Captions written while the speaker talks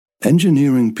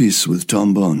Engineering Peace with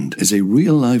Tom Bond is a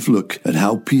real-life look at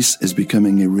how peace is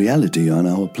becoming a reality on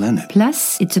our planet.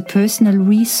 Plus, it's a personal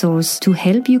resource to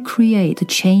help you create the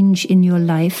change in your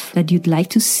life that you'd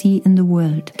like to see in the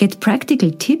world. Get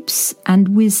practical tips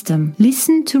and wisdom.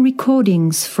 Listen to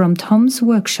recordings from Tom's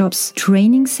workshops,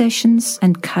 training sessions,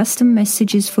 and custom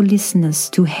messages for listeners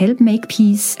to help make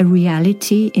peace a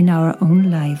reality in our own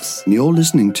lives. You're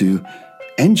listening to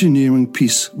Engineering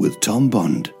Peace with Tom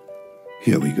Bond.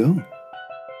 Here we go.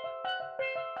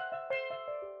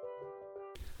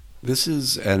 This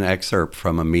is an excerpt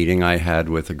from a meeting I had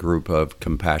with a group of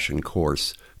Compassion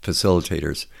Course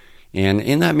facilitators. And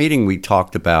in that meeting, we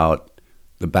talked about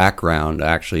the background,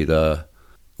 actually,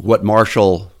 what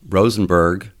Marshall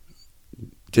Rosenberg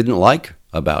didn't like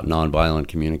about nonviolent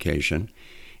communication,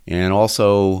 and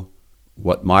also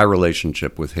what my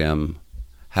relationship with him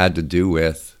had to do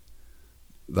with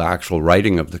the actual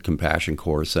writing of the Compassion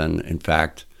Course and, in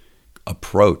fact,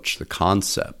 approach the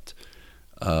concept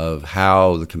of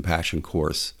how the Compassion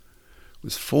Course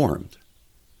was formed.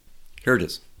 Here it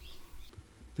is.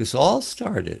 This all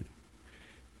started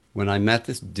when I met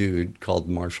this dude called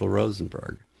Marshall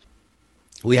Rosenberg.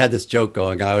 We had this joke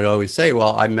going. I would always say,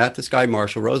 well, I met this guy,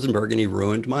 Marshall Rosenberg, and he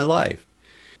ruined my life.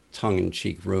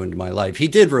 Tongue-in-cheek, ruined my life. He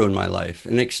did ruin my life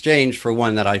in exchange for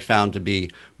one that I found to be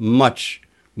much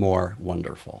more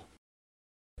wonderful.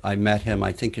 I met him,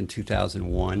 I think, in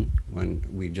 2001 when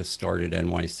we just started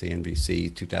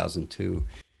NYC 2002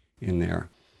 in there.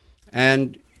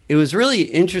 And it was really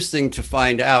interesting to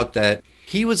find out that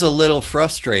he was a little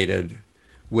frustrated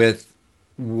with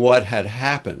what had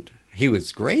happened. He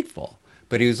was grateful,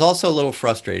 but he was also a little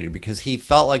frustrated because he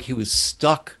felt like he was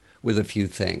stuck with a few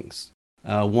things.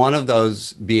 One of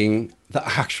those being the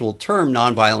actual term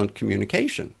nonviolent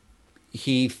communication.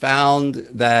 He found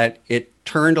that it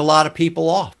turned a lot of people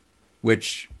off,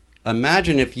 which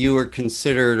imagine if you were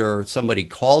considered or somebody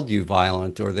called you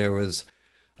violent or there was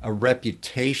a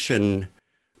reputation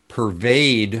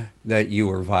pervade that you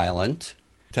were violent.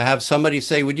 To have somebody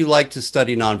say, would you like to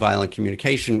study nonviolent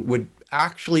communication would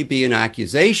actually be an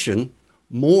accusation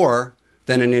more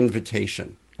than an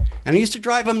invitation. And it used to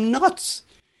drive him nuts.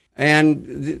 And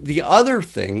the other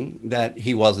thing that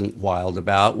he wasn't wild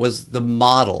about was the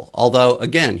model. Although,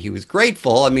 again, he was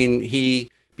grateful. I mean,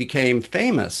 he became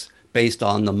famous based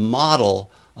on the model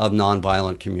of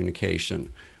nonviolent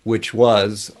communication, which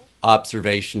was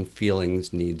observation,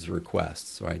 feelings, needs,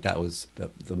 requests, right? That was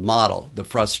the model. The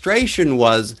frustration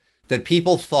was that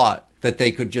people thought that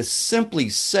they could just simply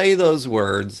say those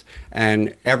words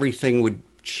and everything would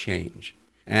change.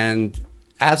 And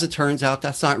as it turns out,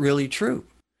 that's not really true.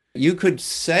 You could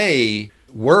say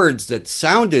words that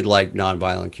sounded like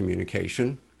nonviolent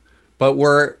communication, but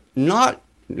were not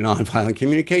nonviolent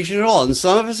communication at all. And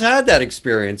some of us had that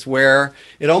experience where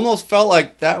it almost felt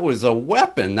like that was a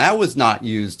weapon. That was not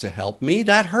used to help me.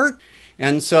 That hurt.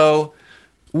 And so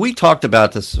we talked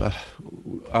about this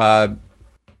a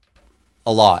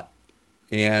lot.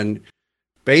 And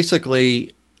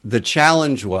basically, the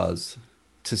challenge was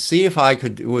to see if I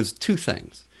could, it was two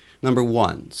things. Number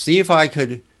one, see if I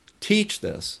could teach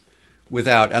this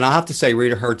without, and I have to say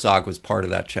Rita Herzog was part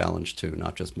of that challenge too,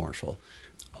 not just Marshall,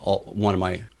 one of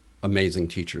my amazing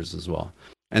teachers as well.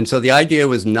 And so the idea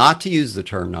was not to use the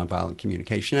term nonviolent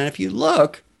communication. And if you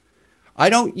look, I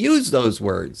don't use those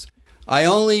words. I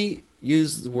only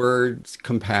use the words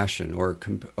compassion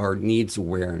or needs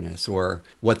awareness or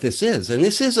what this is. And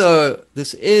this is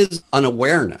an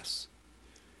awareness.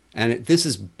 And this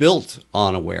is built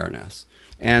on awareness.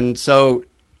 And so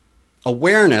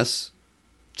awareness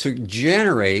to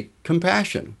generate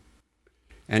compassion.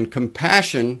 And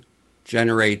compassion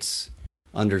generates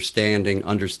understanding.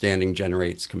 Understanding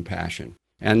generates compassion.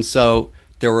 And so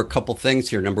there were a couple things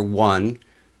here. Number one,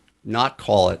 not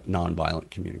call it nonviolent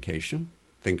communication.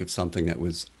 Think of something that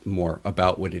was more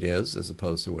about what it is as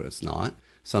opposed to what it's not.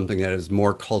 Something that is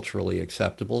more culturally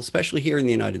acceptable, especially here in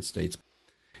the United States.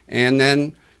 And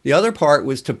then the other part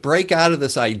was to break out of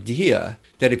this idea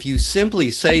that if you simply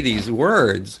say these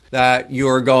words, that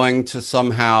you're going to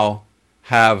somehow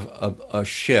have a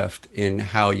shift in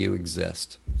how you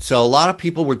exist. So a lot of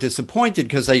people were disappointed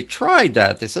because they tried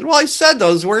that. They said, well, I said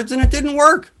those words and it didn't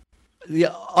work. The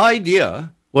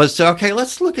idea was to, okay,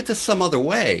 let's look at this some other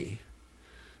way.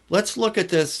 Let's look at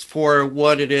this for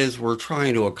what it is we're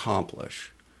trying to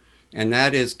accomplish. And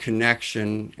that is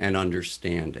connection and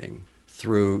understanding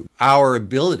through our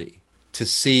ability to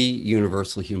see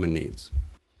universal human needs.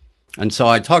 And so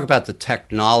I talk about the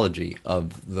technology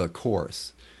of the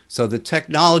course. So the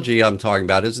technology I'm talking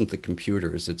about isn't the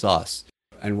computers, it's us.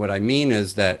 And what I mean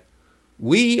is that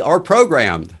we are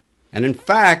programmed And in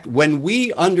fact, when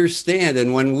we understand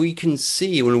and when we can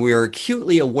see, when we are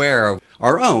acutely aware of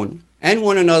our own and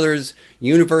one another's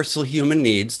universal human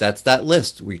needs, that's that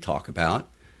list we talk about,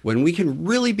 when we can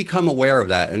really become aware of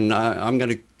that, and I'm going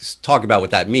to talk about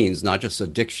what that means, not just a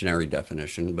dictionary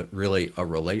definition, but really a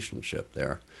relationship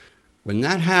there. When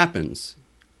that happens,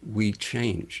 we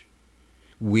change.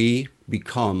 We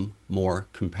become more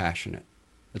compassionate.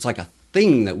 It's like a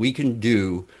thing that we can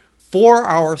do for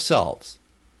ourselves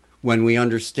when we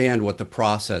understand what the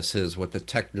process is, what the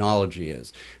technology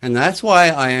is. And that's why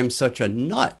I am such a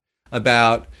nut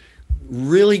about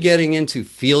really getting into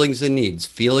feelings and needs,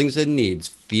 feelings and needs,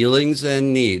 feelings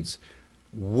and needs.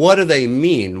 What do they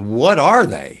mean? What are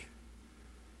they?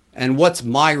 And what's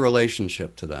my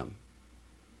relationship to them?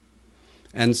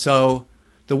 And so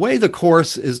the way the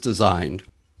course is designed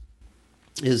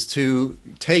is to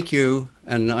take you,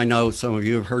 and I know some of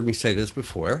you have heard me say this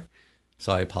before,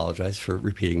 so I apologize for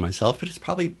repeating myself, but it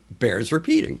probably bears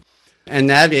repeating. And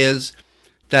that is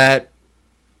that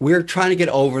we're trying to get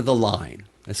over the line.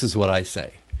 This is what I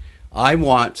say.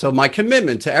 So my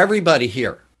commitment to everybody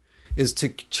here is to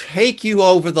take you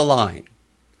over the line.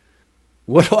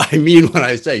 What do I mean when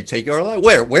I say take you over the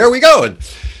line? Where are we going?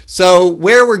 So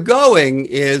where we're going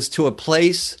is to a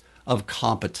place of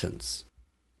competence.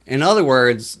 In other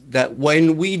words, that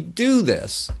when we do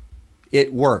this,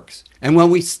 it works. And when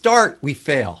we start, we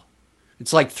fail.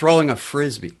 It's like throwing a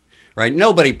frisbee, right?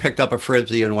 Nobody picked up a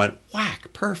frisbee and went,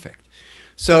 whack, perfect.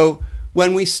 So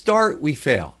when we start, we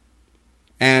fail.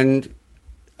 And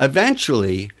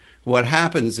eventually, what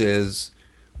happens is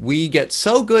we get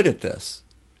so good at this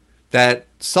that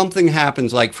something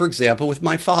happens, like, for example, with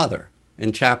my father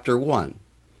in chapter 1.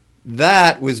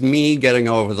 That was me getting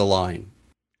over the line.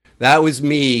 That was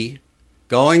me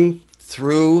going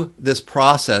through this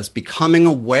process, becoming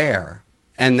aware,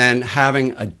 and then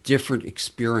having a different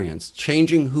experience,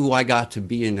 changing who I got to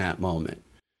be in that moment,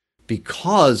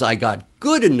 because I got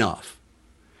good enough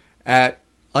at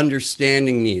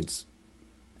understanding needs.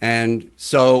 And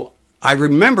so I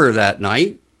remember that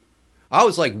night, I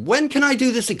was like, when can I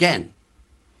do this again?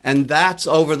 And that's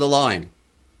over the line,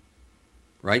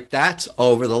 right? That's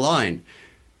over the line.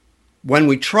 When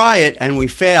we try it and we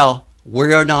fail,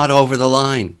 we're not over the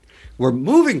line. We're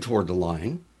moving toward the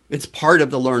line. It's part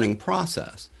of the learning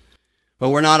process, but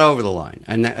we're not over the line.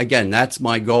 And again, that's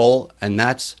my goal. And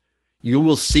you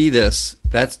will see this.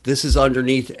 This is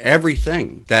underneath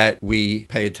everything that we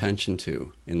pay attention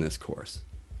to in this course,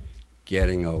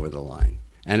 getting over the line.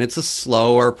 And it's a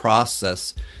slower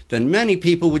process than many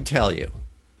people would tell you.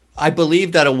 I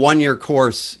believe that a 1-year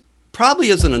course probably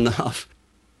isn't enough.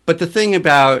 But the thing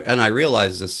about, and I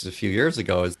realized this a few years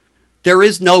ago, is there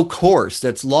is no course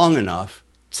that's long enough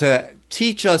to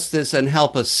teach us this and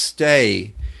help us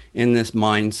stay in this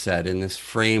mindset, in this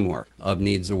framework of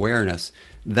needs awareness.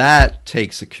 That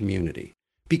takes a community,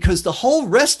 because the whole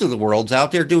rest of the world's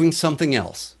out there doing something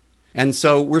else. And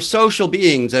so we're social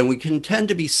beings, and we can tend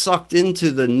to be sucked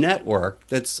into the network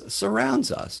that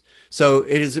surrounds us. So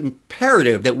it is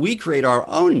imperative that we create our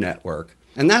own network.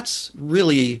 And that's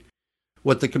really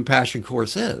what the Compassion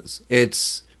Course is.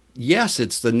 It's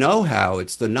the know-how,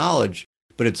 it's the knowledge,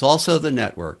 but it's also the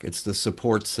network. It's the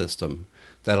support system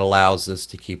that allows us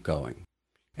to keep going.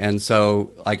 And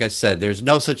so, like I said, there's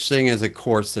no such thing as a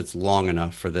course that's long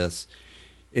enough for this.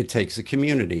 It takes a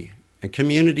community, and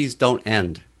communities don't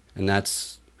end. And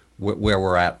that's where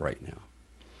we're at right now.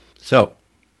 So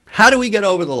how do we get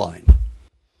over the line?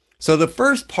 So the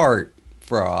first part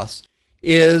for us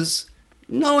is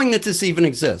knowing that this even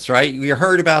exists, right? You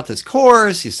heard about this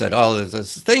course. You said, oh, there's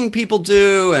this thing people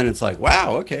do. And it's like,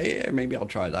 wow, okay, maybe I'll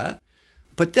try that.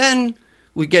 But then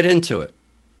we get into it.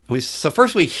 So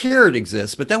first we hear it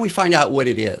exists, but then we find out what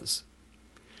it is.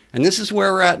 And this is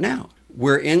where we're at now.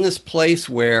 We're in this place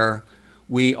where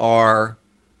we are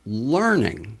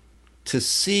learning to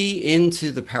see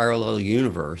into the parallel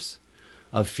universe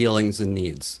of feelings and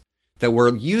needs. That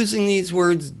we're using these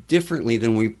words differently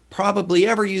than we probably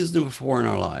ever used them before in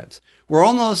our lives. We're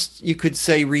almost, you could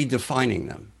say, redefining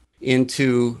them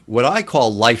into what I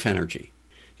call life energy.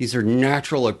 These are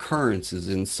natural occurrences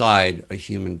inside a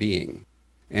human being.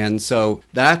 And so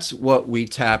that's what we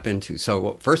tap into.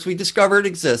 So first we discover it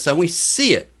exists, and we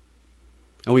see it.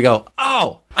 And we go,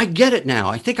 oh, I get it now.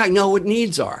 I think I know what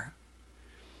needs are.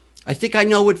 I think I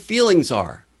know what feelings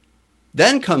are.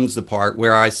 Then comes the part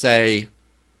where I say,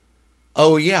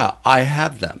 oh yeah, I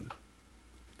have them.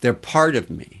 They're part of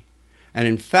me. And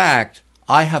in fact,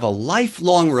 I have a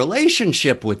lifelong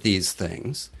relationship with these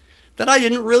things that I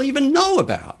didn't really even know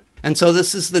about. And so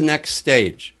this is the next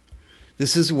stage.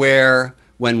 This is where,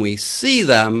 when we see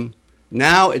them,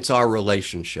 now it's our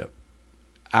relationship.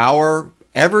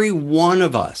 every one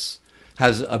of us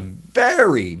has a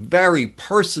very, very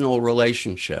personal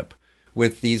relationship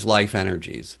with these life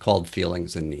energies called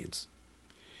feelings and needs.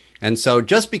 And so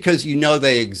just because you know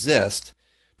they exist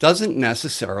doesn't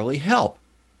necessarily help.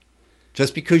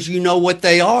 Just because you know what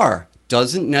they are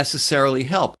doesn't necessarily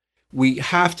help. We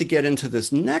have to get into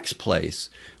this next place,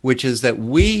 which is that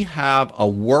we have a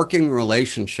working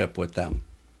relationship with them.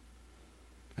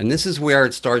 And this is where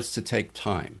it starts to take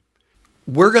time.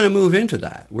 We're going to move into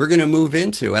that. We're going to move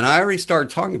into, and I already started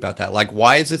talking about that, like,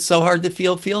 why is it so hard to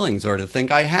feel feelings or to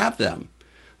think I have them?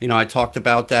 You know, I talked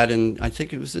about that in, I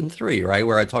think it was in 3, right,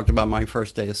 where I talked about my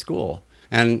first day of school.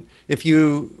 And if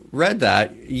you read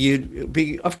that, you'd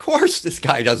be, of course, this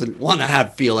guy doesn't want to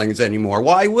have feelings anymore.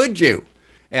 Why would you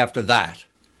after that?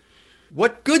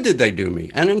 What good did they do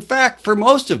me? And in fact, for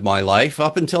most of my life,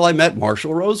 up until I met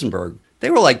Marshall Rosenberg, they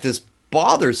were like this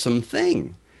bothersome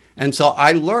thing. And so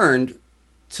I learned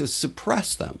to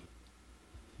suppress them.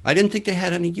 I didn't think they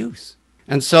had any use.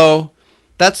 And so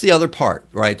that's the other part,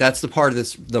 right? That's the part of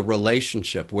this, the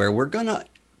relationship, where we're going to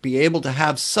be able to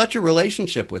have such a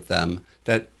relationship with them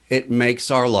that it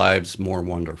makes our lives more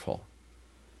wonderful.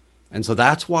 And so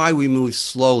that's why we move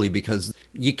slowly, because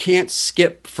you can't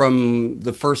skip from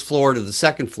the first floor to the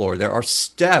second floor. There are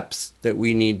steps that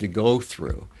we need to go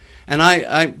through. And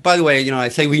I by the way, you know, I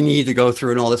say we need to go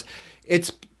through and all this.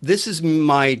 This is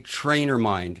my trainer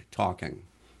mind talking.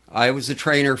 I was a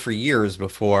trainer for years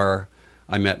before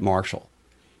I met Marshall.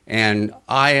 And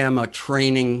I am a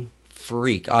training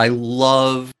freak. I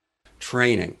love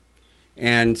training.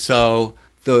 And so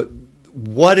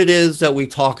what it is that we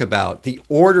talk about, the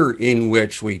order in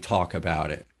which we talk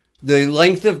about it, the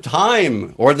length of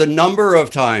time or the number of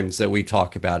times that we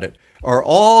talk about it are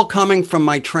all coming from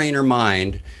my trainer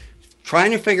mind,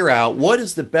 trying to figure out what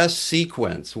is the best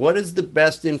sequence, what is the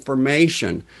best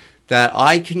information that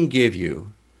I can give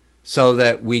you so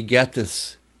that we get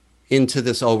this into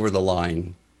this over the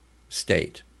line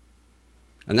state.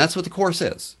 And that's what the course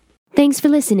is. Thanks for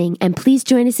listening, and please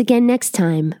join us again next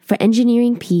time for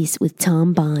Engineering Peace with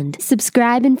Tom Bond.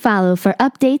 Subscribe and follow for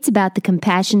updates about the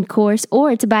Compassion course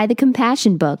or to buy the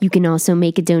Compassion book. You can also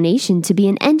make a donation to be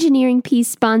an Engineering Peace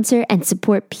sponsor and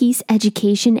support peace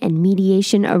education and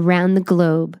mediation around the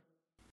globe.